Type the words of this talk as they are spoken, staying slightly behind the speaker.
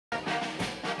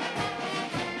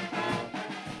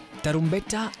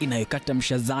Tarumbeta inayokata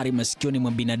mshazari masikioni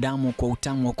mwa binadamu kwa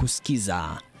utamu wa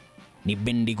kusikiza. Ni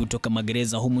bendi kutoka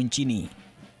magereza humu nchini.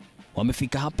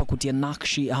 Wamefika hapa kutia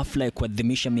nakshi hafla ya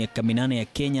kuadhimisha miaka 8 ya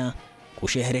Kenya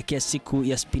kusherehekea siku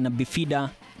ya Spina Bifida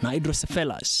na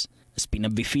Hydrocephalus. Spina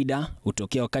Bifida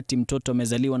hutokea wakati mtoto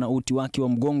amezaliwa na uti wake wa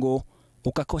mgongo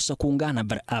ukakosa kuungana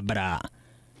barabara.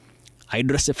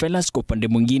 Hydrocephalus kwa upande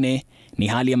mwingine ni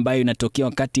hali ambayo inatokea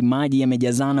wakati maji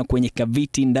yamejazana kwenye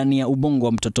kaviti ndani ya ubongo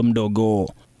wa mtoto mdogo.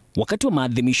 Wakati wa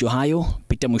maadhimisho hayo,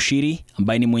 Peter Mushiri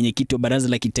ambaye ni mwenyekiti wa Baraza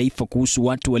la Kitaifa kuhusu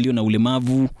watu walio na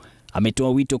ulemavu ametoa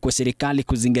wito kwa serikali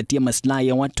kuzingatia maslahi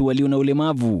ya watu walio na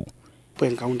ulemavu. We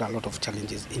encounter a lot of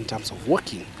challenges in terms of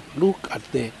working. Look at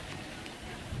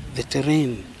the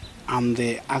terrain and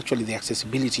the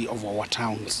accessibility of our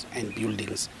towns and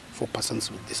buildings for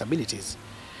persons with disabilities,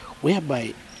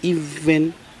 whereby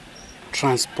even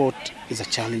transport is a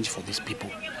challenge for these people.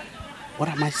 What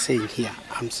am I saying here?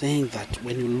 I'm saying that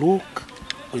when you look,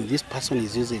 when this person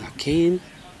is using a cane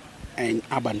in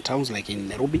urban towns like in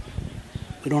Nairobi,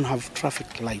 we don't have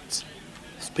traffic lights,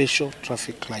 special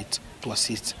traffic lights to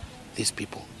assist these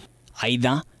people.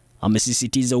 Aidha,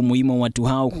 amesisitiza umuhimu wa watu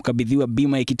hao kukabidhiwa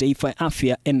bima ya kitaifa ya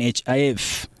afya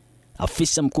NHIF.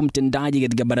 Afisa mkuu mtendaji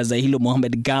katika baraza hilo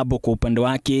Mohamed Gabo kwa upande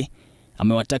wake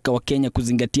amewataka Wakenya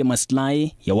kuzingatia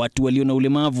maslahi ya watu walio na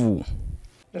ulemavu.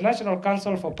 The National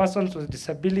Council for Persons with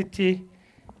Disability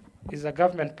is a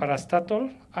government parastatal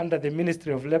under the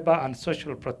Ministry of Labour and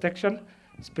Social Protection,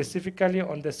 specifically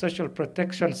on the social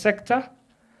protection sector,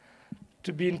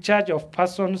 to be in charge of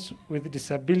persons with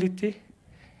disability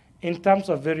in terms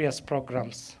of various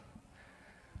programs.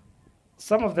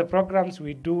 Some of the programs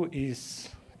we do is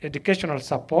educational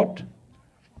support,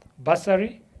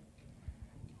 bursary.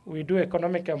 We do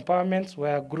economic empowerments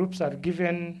where groups are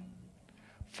given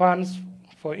funds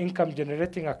for income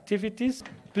generating activities.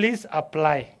 Please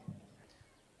apply.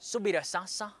 Subira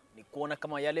sasa ni kuona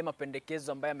kama yale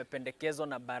mapendekezo ambayo yamependekezwa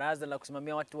na Baraza la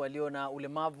kusimamia watu walio na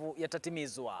ulemavu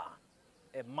yatatimizwa.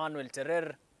 Emmanuel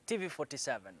Terer,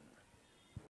 TV47.